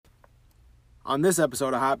On this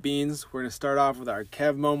episode of Hot Beans, we're going to start off with our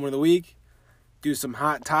Kev moment of the week, do some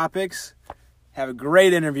hot topics, have a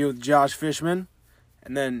great interview with Josh Fishman,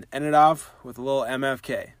 and then end it off with a little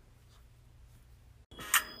MFK.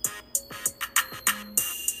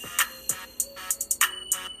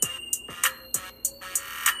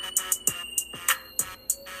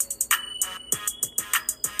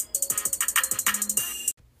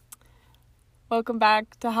 Welcome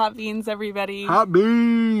back to Hot Beans, everybody. Hot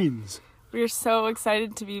Beans! We're so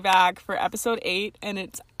excited to be back for episode 8, and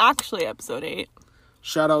it's actually episode 8.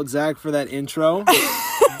 Shout out Zach for that intro.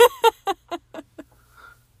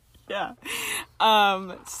 Yeah.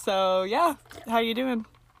 So, yeah. How you doing?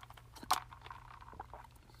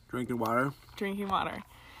 Drinking water. Drinking water.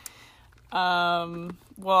 Well,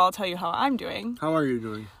 I'll tell you how I'm doing. How are you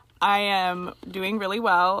doing? I am doing really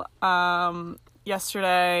well.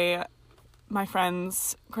 Yesterday, my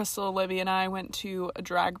friends, Crystal, Libby, and I went to a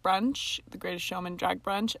drag brunch, the Greatest Showman drag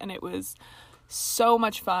brunch, and it was so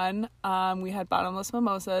much fun. We had bottomless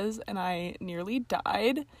mimosas, and I nearly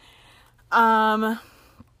died. And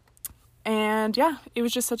yeah, it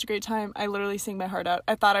was just such a great time. I literally sang my heart out.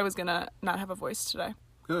 I thought I was gonna not have a voice today.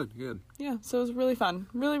 Good. Yeah, so it was really fun.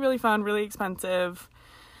 Really fun, really expensive.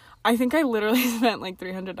 I think I literally spent like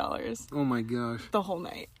 $300. Oh my gosh. The whole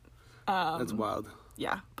night. That's wild.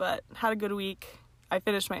 Yeah, but had a good week. I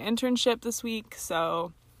finished my internship this week,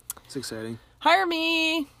 so It's exciting. hire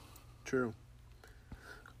me. True.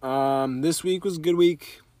 This week was a good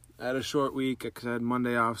week. I had a short week because I had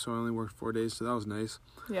Monday off, so I only worked 4 days, so that was nice.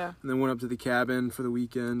 Yeah. And then went up to the cabin for the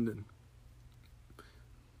weekend, and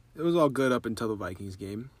it was all good up until the Vikings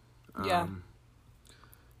game. Yeah.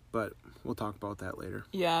 But we'll talk about that later.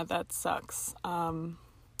 Yeah, that sucks.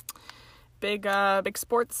 Big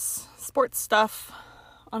sports stuff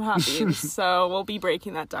on Hot Beans, so we'll be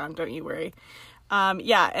breaking that down, don't you worry.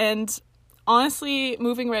 Yeah, and honestly,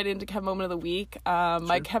 moving right into Kev Moment of the Week,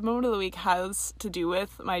 my Kev Moment of the Week has to do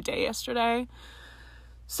with my day yesterday.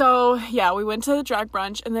 So, yeah, we went to the drag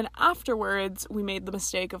brunch, and then afterwards, we made the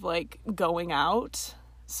mistake of, like, going out.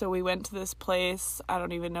 So we went to this place, I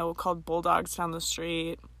don't even know, called Bulldogs down the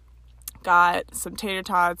street, got some tater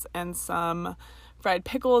tots and some fried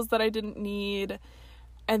pickles that I didn't need.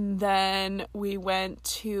 And then we went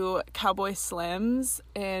to Cowboy Slim's,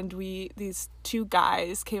 and these two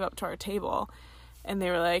guys came up to our table, and they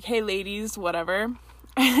were like, "Hey ladies, whatever."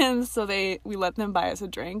 And so we let them buy us a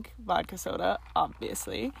drink, vodka soda,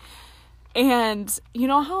 obviously. And you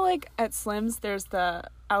know how like at Slim's there's the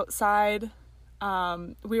outside,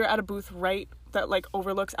 we were at a booth right that like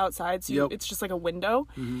overlooks outside, so it's just like a window.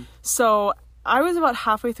 Mm-hmm. So I was about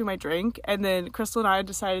halfway through my drink, and then Crystal and I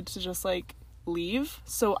decided to just like leave.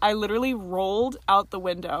 So I literally rolled out the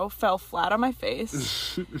window, fell flat on my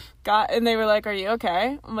face, and they were like, "Are you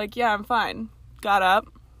okay?" I'm like, "Yeah, I'm fine." Got up,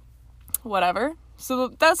 whatever. So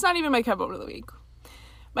that's not even my Kev Moment of the Week.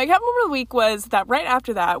 My Kev Moment of the Week was that right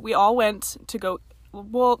after that, we all went to go,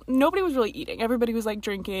 well, nobody was really eating. Everybody was like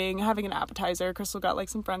drinking, having an appetizer. Crystal got like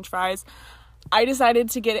some French fries. I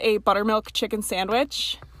decided to get a buttermilk chicken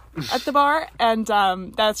sandwich at the bar, and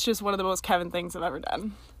that's just one of the most Kevin things I've ever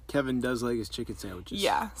done. Kevin does like his chicken sandwiches.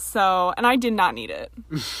 Yeah, so, and I did not need it.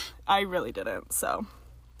 I really didn't, so,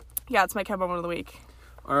 yeah, it's my Kev Moment of the Week.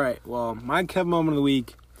 All right, well, my Kev Moment of the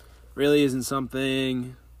Week really isn't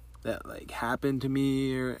something that, like, happened to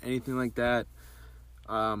me or anything like that,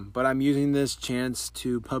 but I'm using this chance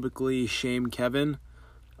to publicly shame Kevin.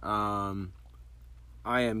 I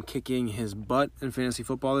am kicking his butt in fantasy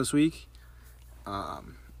football this week.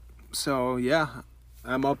 So, yeah,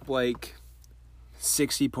 I'm up, like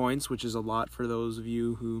 60 points, which is a lot for those of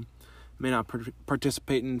you who may not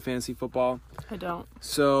participate in fantasy football. I don't.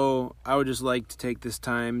 So I would just like to take this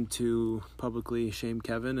time to publicly shame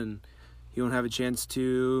Kevin, and he won't have a chance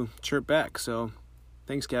to chirp back. So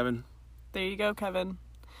thanks, Kevin. There you go, Kevin.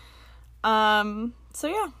 So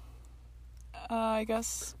yeah, I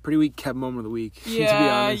guess. Pretty weak Kev Moment of the Week. Yeah, to be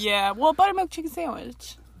honest. Yeah. Well, buttermilk chicken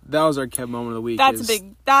sandwich. That was our Kev Moment of the Week. That's a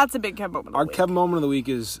big Kev Moment of the our Week. Kev Moment of the Week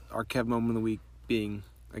is our Kev Moment of the Week being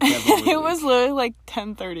a Kev Moment of the It was week. literally like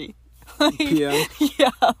 10:30. Like, PM? Yeah,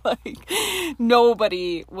 like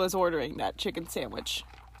nobody was ordering that chicken sandwich.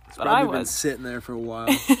 It's But probably I been was. sitting there for a while.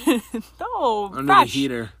 No, Under fresh. the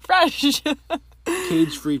heater. Fresh.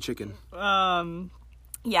 Cage-free chicken.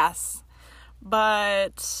 Yes.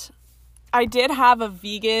 But I did have a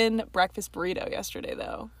vegan breakfast burrito yesterday,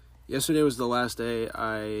 though. Yesterday was the last day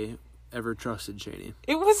I ever trusted Shani.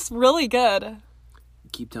 It was really good.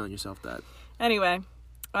 Keep telling yourself that. Anyway,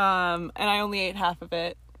 and I only ate half of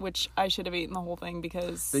it, which I should have eaten the whole thing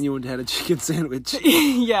because... Then you wouldn't have had a chicken sandwich.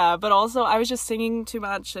 Yeah, but also I was just singing too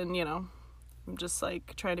much and, you know, I'm just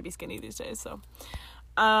like trying to be skinny these days. So,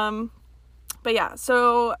 but yeah,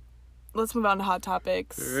 so let's move on to hot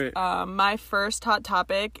topics. All right. My first hot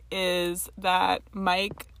topic is that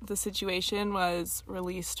Mike, the situation, was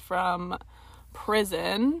released from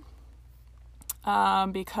prison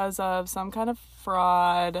because of some kind of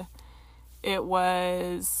fraud. It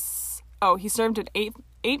was, he served an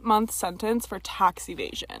 8-month sentence for tax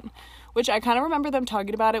evasion, which I kind of remember them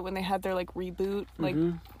talking about it when they had their like reboot, like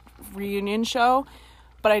reunion show,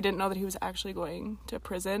 but I didn't know that he was actually going to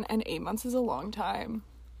prison, and 8 months is a long time.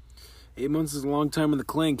 8 months is a long time in the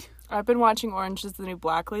clink. I've been watching Orange is the New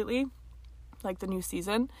Black lately, like the new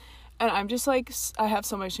season, and I'm just like, I have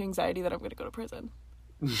so much anxiety that I'm going to go to prison.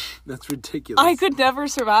 That's ridiculous. I could never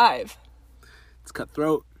survive. It's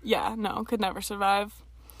cutthroat. Yeah, no, could never survive.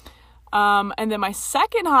 And then my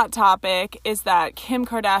second hot topic is that Kim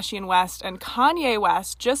Kardashian West and Kanye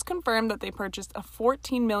West just confirmed that they purchased a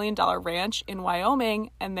 $14 million ranch in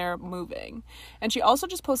Wyoming, and they're moving. And she also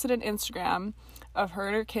just posted an Instagram of her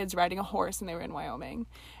and her kids riding a horse, and they were in Wyoming.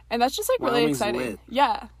 And that's just like really Wyoming's exciting. lit.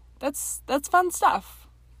 Yeah, that's fun stuff.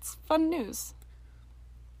 It's fun news.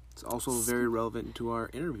 It's also very relevant to our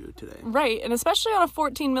interview today. Right, and especially on a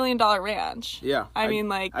 $14 million ranch. Yeah.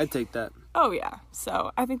 I'd take that. Oh, yeah.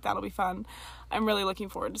 So I think that'll be fun. I'm really looking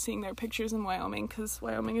forward to seeing their pictures in Wyoming, because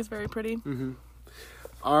Wyoming is very pretty. Mm-hmm.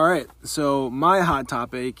 All right. So my hot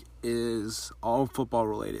topic is all football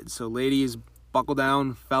related. So ladies, buckle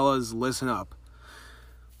down. Fellas, listen up.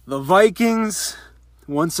 The Vikings,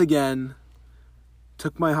 once again,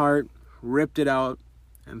 took my heart, ripped it out,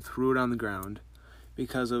 and threw it on the ground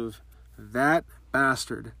because of that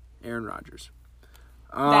bastard, Aaron Rodgers.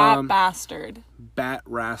 That bastard. Bat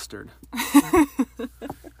Rastard.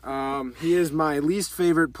 He is my least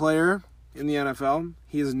favorite player in the NFL.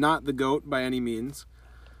 He is not the GOAT by any means.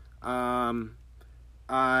 I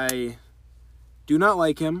do not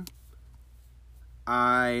like him.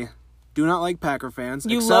 I do not like Packer fans.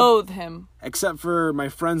 You loathe him. Except for my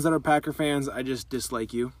friends that are Packer fans, I just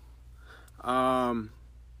dislike you. Hi,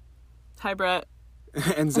 Brett.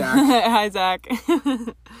 And Zach. Hi, Zach.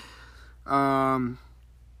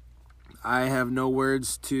 I have no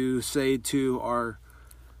words to say to our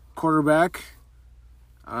quarterback,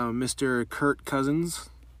 Mr. Kirk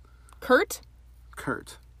Cousins. Kurt?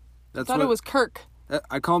 Kurt. I thought it was Kirk.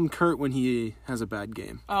 I call him Kurt when he has a bad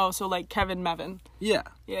game. Oh, so like Kevin Mevin. Yeah.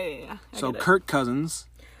 Yeah. So Kirk Cousins.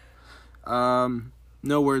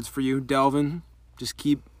 No words for you, Dalvin. Just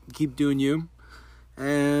keep doing you.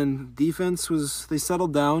 And defense they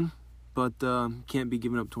settled down, but can't be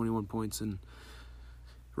giving up 21 points and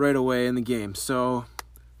right away in the game. So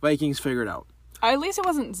Vikings figured out. At least it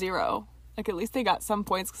wasn't 0. Like at least they got some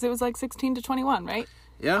points, because it was like 16-21, right?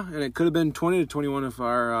 Yeah, and it could have been 20-21 if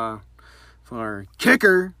our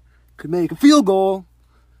kicker could make a field goal.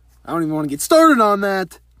 I don't even want to get started on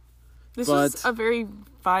that. This was a very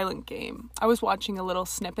violent game. I was watching a little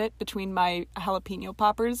snippet between my jalapeno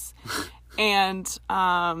poppers and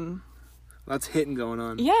lots of hitting going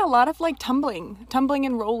on. Yeah, a lot of like tumbling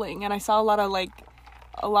and rolling, and I saw a lot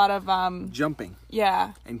of jumping.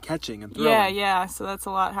 Yeah. And catching and throwing. Yeah. So that's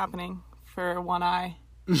a lot happening for one eye.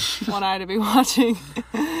 One eye to be watching.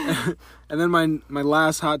 And then my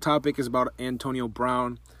last hot topic is about Antonio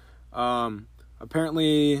Brown.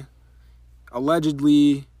 Apparently,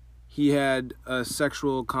 allegedly, he had a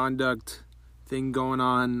sexual conduct thing going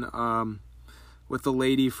on with a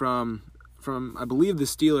lady from I believe the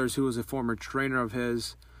Steelers, who was a former trainer of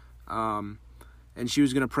his. And she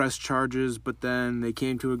was going to press charges, but then they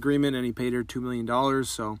came to agreement and he paid her $2 million.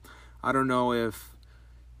 So I don't know if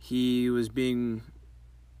he was being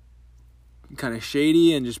kind of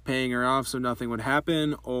shady and just paying her off so nothing would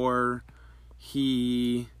happen, or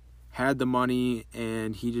he had the money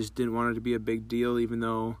and he just didn't want it to be a big deal,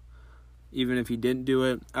 even if he didn't do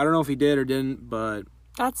it. I don't know if he did or didn't, but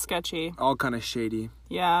that's sketchy. All kind of shady.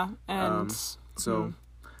 Yeah, and so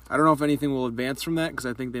I don't know if anything will advance from that, because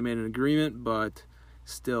I think they made an agreement, but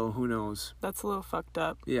still, who knows? That's a little fucked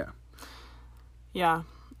up. Yeah. Yeah.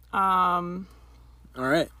 All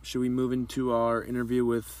right. Should we move into our interview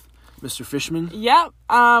with Mr. Fishman? Yep.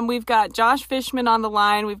 We've got Josh Fishman on the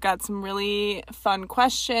line. We've got some really fun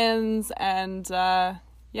questions, and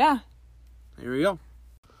yeah. Here we go.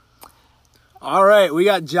 All right, we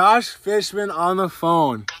got Josh Fishman on the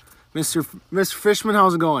phone. Mr. Fishman,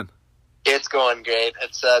 how's it going? It's going great.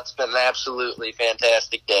 It's been an absolutely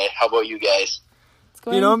fantastic day. How about you guys?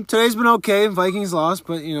 Today's been okay. Vikings lost,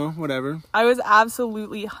 but whatever. I was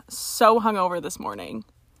absolutely so hungover this morning.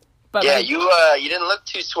 But yeah, you didn't look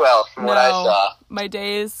too swell from what I saw. My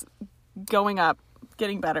day is going up,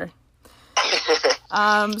 getting better.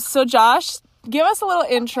 So Josh, give us a little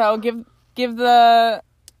intro. Give the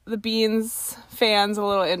Beans fans a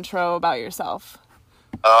little intro about yourself.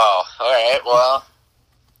 Oh, all right. Well,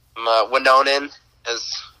 I'm Winonan,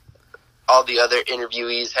 as all the other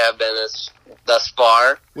interviewees have been thus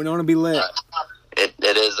far. We don't want to be lit. It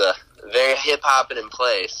is a very hip-hopping in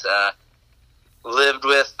place. Lived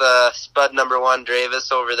with Spud number 1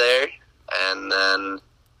 Dravis over there, and then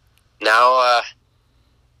now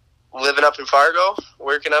living up in Fargo,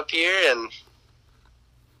 working up here, and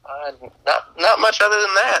not much other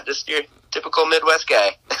than that. Just your typical Midwest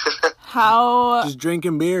guy. How Just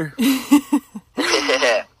drinking beer.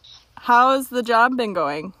 how has the job been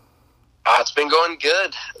going? It's been going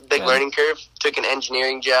good. Big Good. learning curve. Took an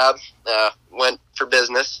engineering job. Went for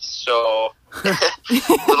business, so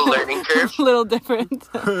little learning curve. A little different.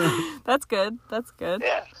 That's good.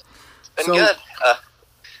 Yeah, it's been So- good.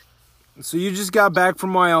 So you just got back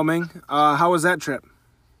from Wyoming. How was that trip?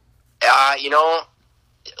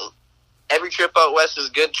 Every trip out west is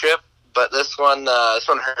a good trip, but this one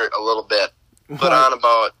hurt a little bit. Put on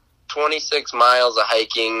about 26 miles of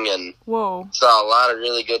hiking and Whoa. saw a lot of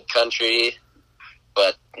really good country,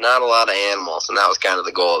 but not a lot of animals, and that was kind of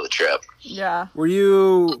the goal of the trip. Yeah. Were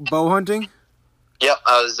you bow hunting? Yep,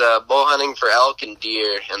 I was bow hunting for elk and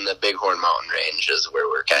deer in the Bighorn Mountain Range is where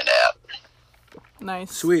we're kind of at.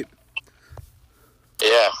 Nice. Sweet.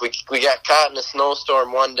 Yeah, we got caught in a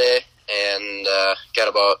snowstorm one day and got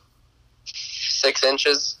about 6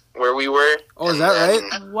 inches where we were. Oh, is And that then-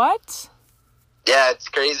 right? What? Yeah, it's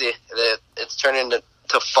crazy. It's turning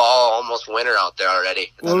to fall, almost winter out there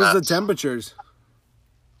already. What was the temperatures?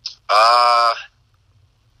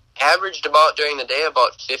 Averaged about during the day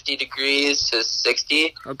about 50 degrees to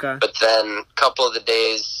 60, Okay. but then a couple of the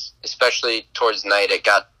days, especially towards night, it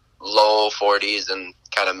got low 40s and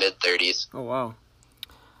kind of mid 30s. Oh, wow.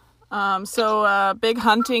 So big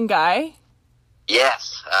hunting guy.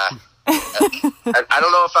 Yes. I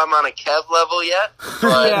don't know if I'm on a Kev level yet,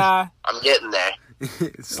 but Yeah. I'm getting there.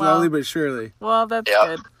 Slowly Well- but surely. Well, that's Yep.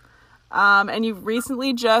 good. And you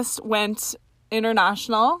recently just went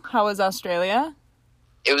international. How was Australia?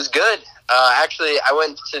 It was good. Actually, I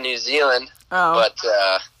went to New Zealand, Oh, but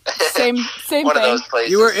same one of thing. those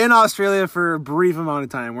places. You were in Australia for a brief amount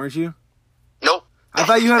of time, weren't you? Nope. I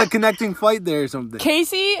thought you had a connecting flight there or something.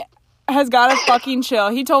 Casey has got to fucking chill.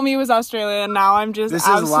 He told me he was Australia, and now I'm just This is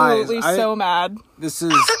lies. absolutely I- so mad. This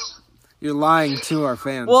is... You're lying to our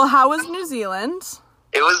fans. Well, how was New Zealand?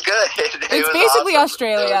 It was good. It It's was basically awesome.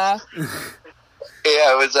 Australia.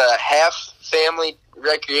 It was a half family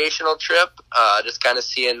recreational trip, just kind of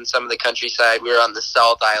seeing some of the countryside. We were on the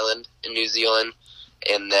South Island in New Zealand,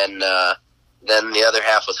 and then the other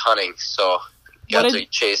half was hunting. So got What to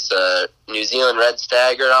did- chase a New Zealand red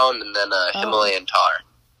stag around, and then a Himalayan tar.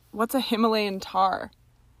 What's a Himalayan tar?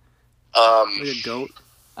 Like a goat.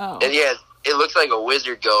 Oh. And it looks like a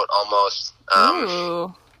wizard goat almost.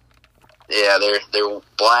 Ooh. Yeah, they're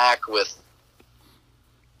black with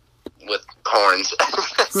horns.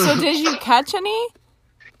 So did you catch any?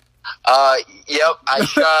 Yep, I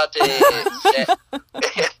shot a.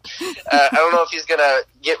 I don't know if he's gonna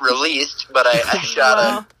get released, but I shot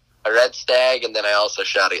Wow. a red stag, and then I also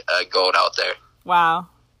shot a goat out there. Wow.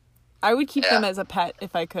 I would keep Yeah. them as a pet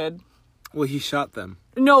if I could. Well, he shot them.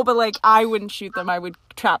 No, but like I wouldn't shoot them. I would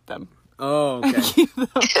trap them. Oh, okay. Keep them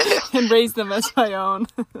and raise them as my own.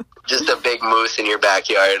 Just a big moose in your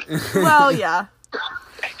backyard. Well, yeah.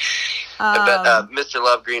 I bet Mr.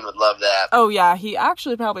 Love Green would love that. Oh yeah, he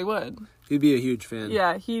actually probably would. He'd be a huge fan.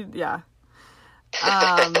 Yeah,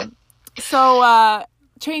 So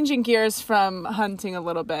changing gears from hunting a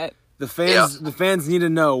little bit. The fans need to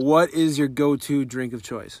know, what is your go-to drink of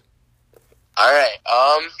choice? All right.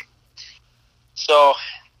 So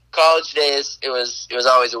college days, it was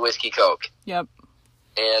always a whiskey Coke, Yep.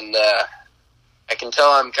 and I can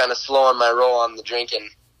tell I'm kind of slow on my roll on the drinking,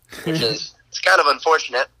 which is it's kind of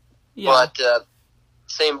unfortunate. Yeah. But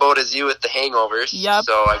same boat as you with the hangovers. Yep.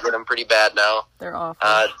 So I get them pretty bad now. They're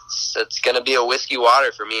awful. It's going to be a whiskey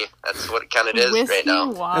water for me. That's what it kind of is Whiskey right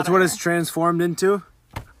now. water. That's what it's transformed into?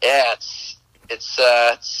 Yeah,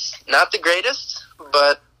 it's not the greatest,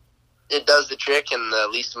 but it does the trick in the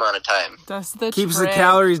least amount of time. Does the Keeps trick. the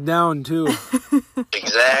calories down, too.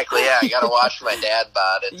 Exactly. Yeah, I got to watch my dad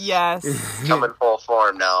bod. It's Yes, coming full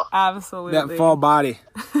form now. absolutely. That fall body.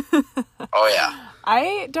 Oh yeah.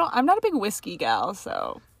 I'm not a big whiskey gal,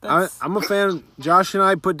 so that's, I'm a fan. Josh and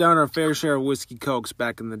I put down our fair share of whiskey Cokes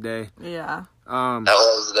back in the day. yeah. That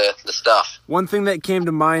was the stuff. One thing that came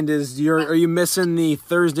to mind is, are you missing the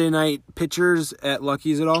Thursday night pitchers at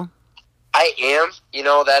Lucky's at all? I am.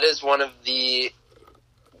 That is one of the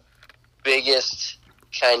biggest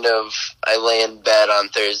kind of I lay in bed on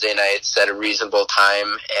Thursday nights at a reasonable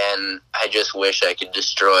time, and I just wish I could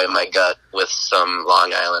destroy my gut with some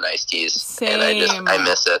Long Island iced teas. Same. And I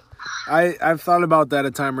miss it. I've thought about that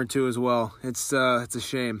a time or two as well. It's a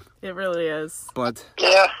shame, It really is. but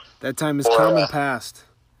Yeah. that time is Or, come and past.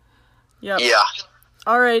 Yep. Yeah.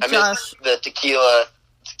 All right, I Josh. miss the tequila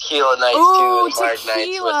nights Ooh, too, the marg nights with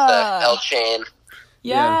tequila. the El Chain.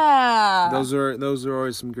 Yeah. Those are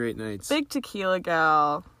always some great nights. Big tequila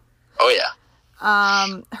gal. Oh,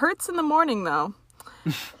 yeah. Hurts in the morning, though.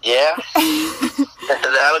 Yeah.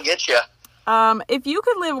 That'll get you. If you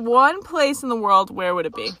could live one place in the world, where would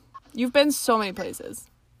it be? You've been so many places.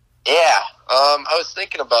 Yeah. I was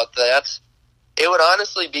thinking about that. It would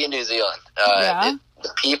honestly be New Zealand. Yeah. The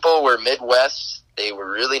people were Midwest. They were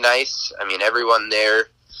really nice. I mean, everyone there,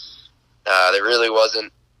 there really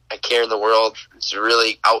wasn't a care in the world. It's a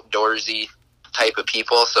really outdoorsy type of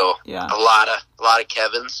people. So Yeah. a lot of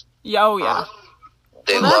Kevins. Oh, yeah.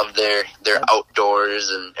 They Well, that- loved their outdoors,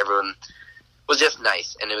 and everyone was just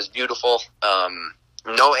nice, and it was beautiful.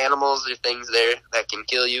 No animals or things there that can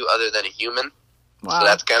kill you other than a human. Wow. So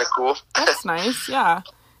that's kind of cool. That's nice, yeah.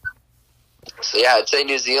 So yeah, I'd say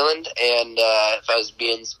New Zealand, and if I was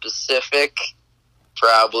being specific,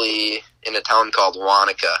 probably in a town called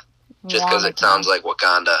Wanaka, just because it Wanaka. sounds like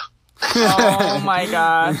Wakanda. Oh, my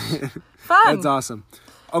gosh. Fun. That's awesome.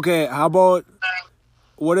 Okay, how about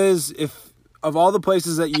if of all the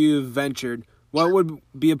places that you've ventured, what would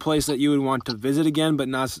be a place that you would want to visit again, but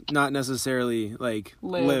not necessarily like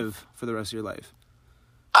live for the rest of your life?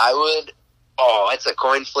 I would. Oh, it's a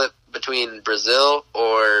coin flip between Brazil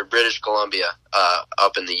or British Columbia,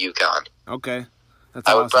 up in the Yukon. Okay, that's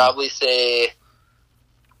I awesome. would probably say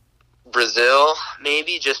Brazil,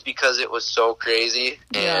 maybe, just because it was so crazy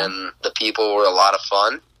Yeah. and the people were a lot of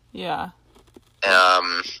fun. Yeah.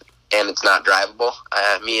 And it's not drivable.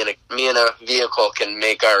 Me and a vehicle can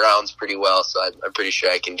make our rounds pretty well, so I'm pretty sure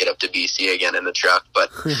I can get up to BC again in the truck. But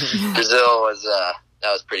Brazil was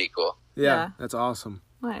that was pretty cool. Yeah. That's awesome.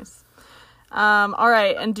 Nice. All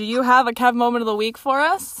right, and do you have a Kev moment of the week for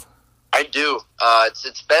us? I do.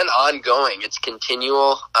 It's been ongoing. It's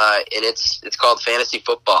continual, and it's called fantasy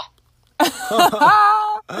football.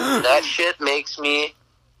 That shit makes me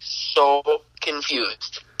so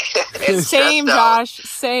confused. And Same, stressed out. Josh.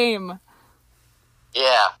 Same.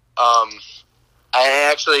 Yeah.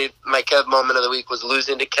 My Kev moment of the week was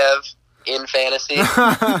losing to Kev in fantasy.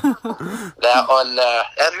 That one, that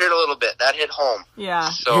hurt a little bit. That hit home. Yeah.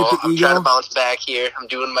 So Hit the I'm ego? trying to bounce back here. I'm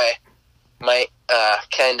doing my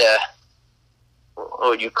kind of, what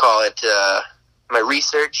would you call it? My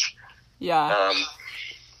research. Yeah.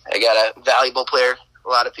 I got a valuable player. A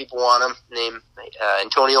lot of people want him. Named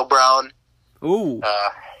Antonio Brown. Ooh,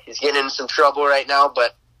 He's getting in some trouble right now,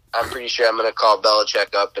 but I'm pretty sure I'm going to call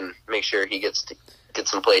Belichick up and make sure he gets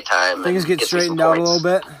some play time. things and get gets some straightened out a points.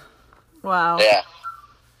 little bit. Wow. Yeah.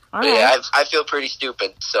 All But right. yeah, I feel pretty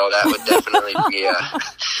stupid, so that would definitely be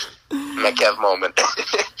my Kev moment.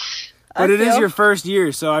 But it is feel- your first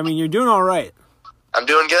year, so I mean, you're doing all right. I'm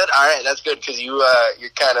doing good. All right, that's good because you're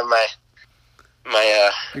kind of my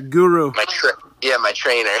Your guru. my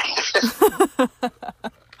trainer.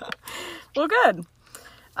 Well, good.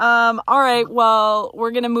 All right. Well,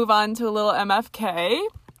 we're gonna move on to a little MFK.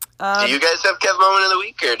 Do you guys have Kev moment of the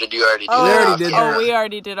week, or did you already do Oh, We that? already did that. we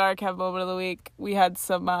already did our Kev moment of the week. We had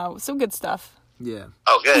some good stuff. Yeah.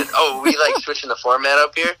 Oh, good. Oh, we like switching the format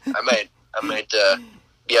up here. I might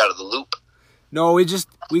be out of the loop. No, we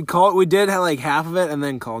did have like half of it and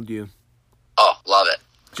then called you. Oh, love it.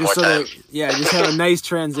 Just More so time. that, just have a nice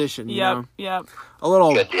transition, you know? Yep. A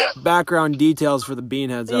little Good, yeah. background details for the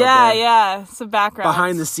beanheads out Yeah, there. yeah. Some background.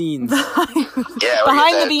 Behind the scenes. Yeah, we're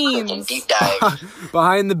Behind the getting that beans. Deep dive.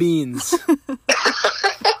 Behind the beans.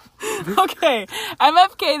 Okay.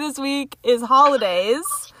 MFK this week is holidays.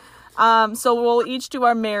 So we'll each do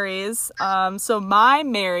our Marys. So my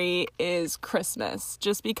Mary is Christmas,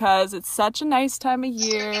 just because it's such a nice time of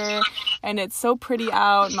year and it's so pretty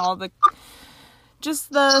out and all the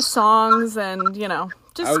songs and,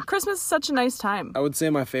 Christmas is such a nice time. I would say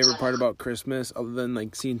my favorite part about Christmas, other than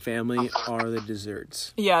like seeing family, are the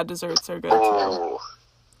desserts. Yeah, desserts are good too. Oh,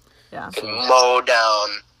 Yeah. can mow down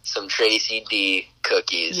some Tracy D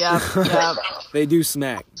cookies. Yep. They do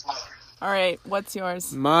snack. All right, what's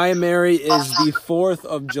yours? My Mary is the 4th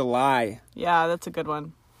of July. Yeah, that's a good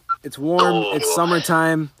one. It's warm. It's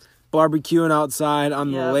summertime. Barbecuing outside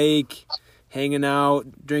on the Yep. lake, hanging out,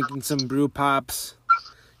 drinking some brew pops.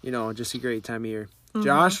 Just a great time of year. Mm-hmm.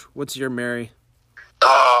 Josh, what's your Mary?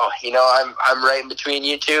 Oh, I'm right in between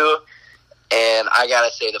you two, and I gotta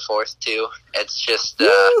say the 4th too. It's just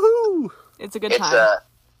It's a good it's time.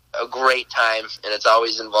 a a great time, and it's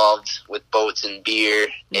always involved with boats and beer,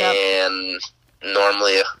 Yep. and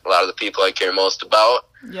normally a lot of the people I care most about.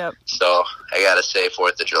 Yep. So I gotta say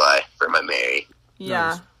 4th of July for my Mary.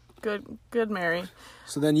 Yeah. Nice. Good, Mary.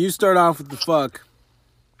 So then you start off with the fuck.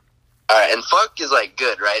 All right, and fuck is like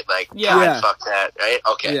good, right? Like, Yeah. God, Yeah. fuck that, right?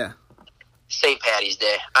 Okay. Yeah. St. Patty's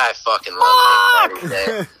Day. I fucking love St. Patty's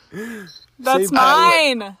Day. That's St.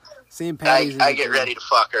 Patty's- mine. St. Patty's. I is get good. ready to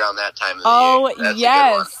fuck around that time of the Oh, year. That's a good one.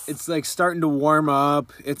 yes. It's like starting to warm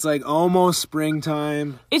up. It's like almost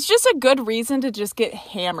springtime It's just a good reason to just get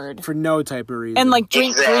hammered for no type of reason. and like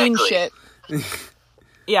drink green Exactly. shit.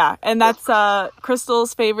 Yeah, and that's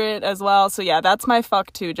Crystal's favorite as well. So yeah, that's my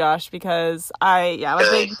fuck too, Josh, because I'm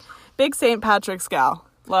a big St. Patrick's gal.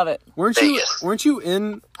 Love it. weren't Vegas. you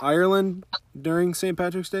in Ireland during St.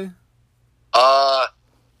 Patrick's Day?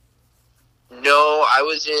 No, I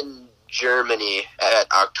was in Germany at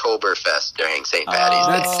Oktoberfest during St. Patty's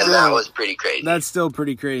Oh. Day, That's and that still- was pretty crazy. That's still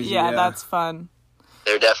pretty crazy. Yeah, that's fun.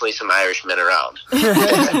 There are definitely some Irishmen around.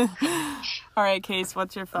 All right, Case,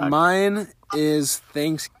 what's your fuck? Mine is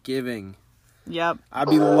Thanksgiving. Yep. I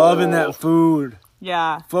be loving that food.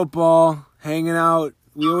 Yeah. Football, hanging out.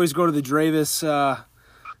 We always go to the Dravis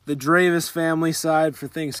family side for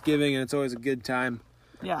Thanksgiving, and it's always a good time.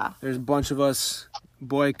 Yeah. There's a bunch of us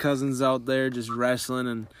boy cousins out there just wrestling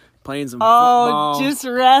and playing some Oh, football, just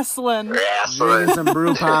wrestling. Wrestling. drinking some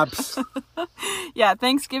brew pops. Yeah,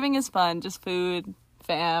 Thanksgiving is fun. Just food,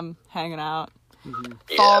 fam, hanging out, Yeah.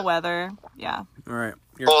 fall weather. Yeah. All right.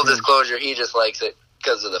 your Full turn. disclosure, he just likes it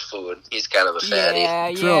because of the food. He's kind of a fatty.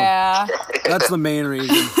 Yeah, True. yeah. That's the main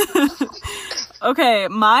reason. Okay,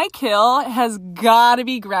 my kill has got to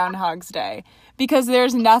be Groundhog's Day. Because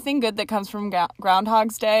there's nothing good that comes from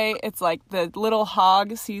Groundhog's Day. It's like the little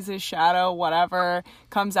hog sees his shadow, whatever,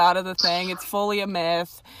 comes out of the thing. It's fully a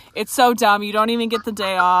myth. It's so dumb. You don't even get the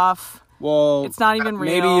day off. Well, It's not even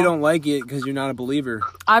real. maybe you don't like it because you're not a believer.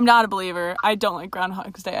 I'm not a believer. I don't like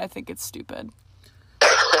Groundhog's Day. I think it's stupid.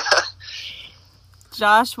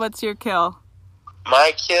 Josh, what's your kill?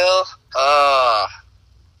 My kill,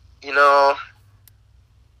 you know,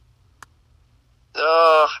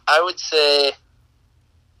 I would say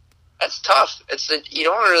that's tough. You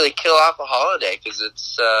don't really kill off a holiday because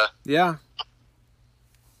it's Yeah.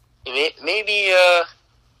 maybe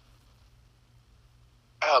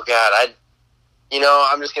oh god,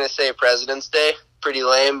 I'm just gonna say President's Day. Pretty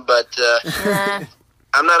lame, but Sure.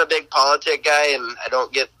 I'm not a big politic guy, and I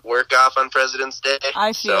don't get work off on President's Day.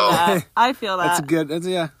 I feel that. I feel that. That's a good.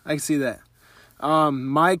 Yeah, I can see that.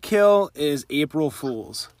 My kill is April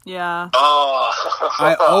Fools. Yeah. Oh,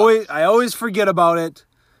 I always forget about it,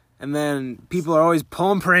 and then people are always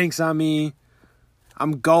pulling pranks on me.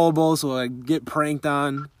 I'm gullible, so I get pranked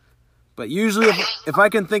on. But usually, if I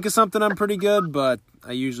can think of something, I'm pretty good. But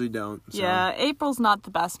I usually don't. So. Yeah, April's not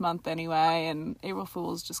the best month anyway, and April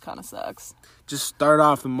Fool's just kind of sucks. Just start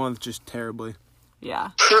off the month just terribly. Yeah.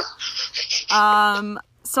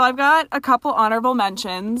 So I've got a couple honorable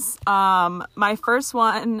mentions. My first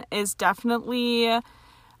one is definitely,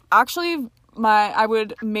 actually, I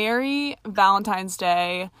would marry Valentine's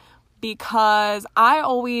Day because I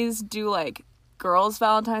always do like girls'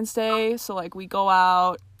 Valentine's Day. So like we go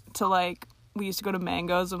out to we used to go to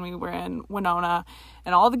Mango's when we were in Winona,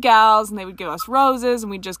 and all the gals, and they would give us roses,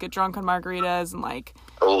 and we'd just get drunk on margaritas, and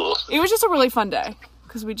Ooh. it was just a really fun day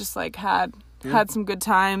because we just had some good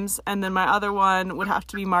times. And then my other one would have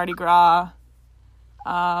to be Mardi Gras.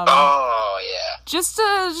 Oh yeah. Just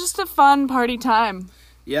a fun party time.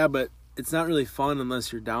 Yeah, but it's not really fun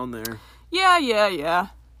unless you're down there. Yeah.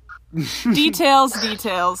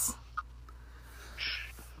 Details.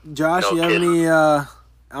 Josh, No you have kidding. any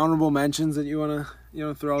honorable mentions that you wanna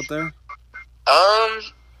throw out there?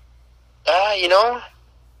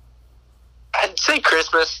 I'd say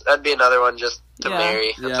Christmas. That'd be another one just to Yeah.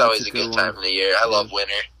 marry. That's Yeah, always that's a a good good time one. of the year. I love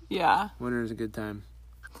winter. Yeah. Winter is a good time.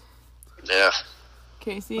 Yeah.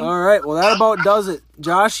 Casey? All right, well that about does it.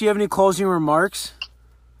 Josh, you have any closing remarks?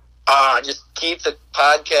 Just keep the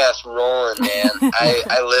podcast rolling, man.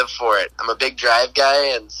 I live for it. I'm a big drive guy,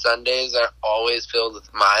 and Sundays are always filled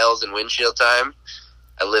with miles and windshield time.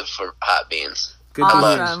 I live for hot beans. Good to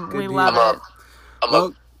hear. Awesome. Good We to love hear. it. I'm Well, a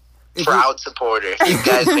if you- proud supporter. If you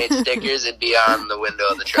guys made stickers, it'd be on the window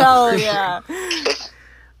of the truck. Hell for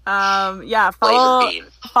yeah. Flavor bean.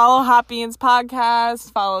 Follow Hot Beans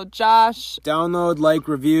Podcast. Follow Josh. download, like,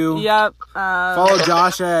 review. Yep. Follow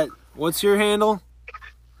Josh at what's your handle?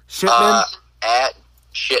 Shipman At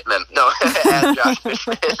Shitman. No, at Josh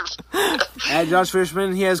Fishman. at Josh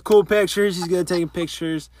Fishman. He has cool pictures. He's good at taking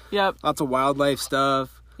pictures. Yep. Lots of wildlife stuff.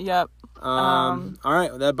 Yep. All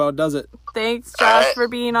right, that about does it. Thanks, All Josh, right. for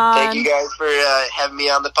being on. Thank you guys for having me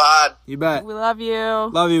on the pod. You bet. We love you.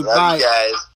 Love you. Love Bye. you guys.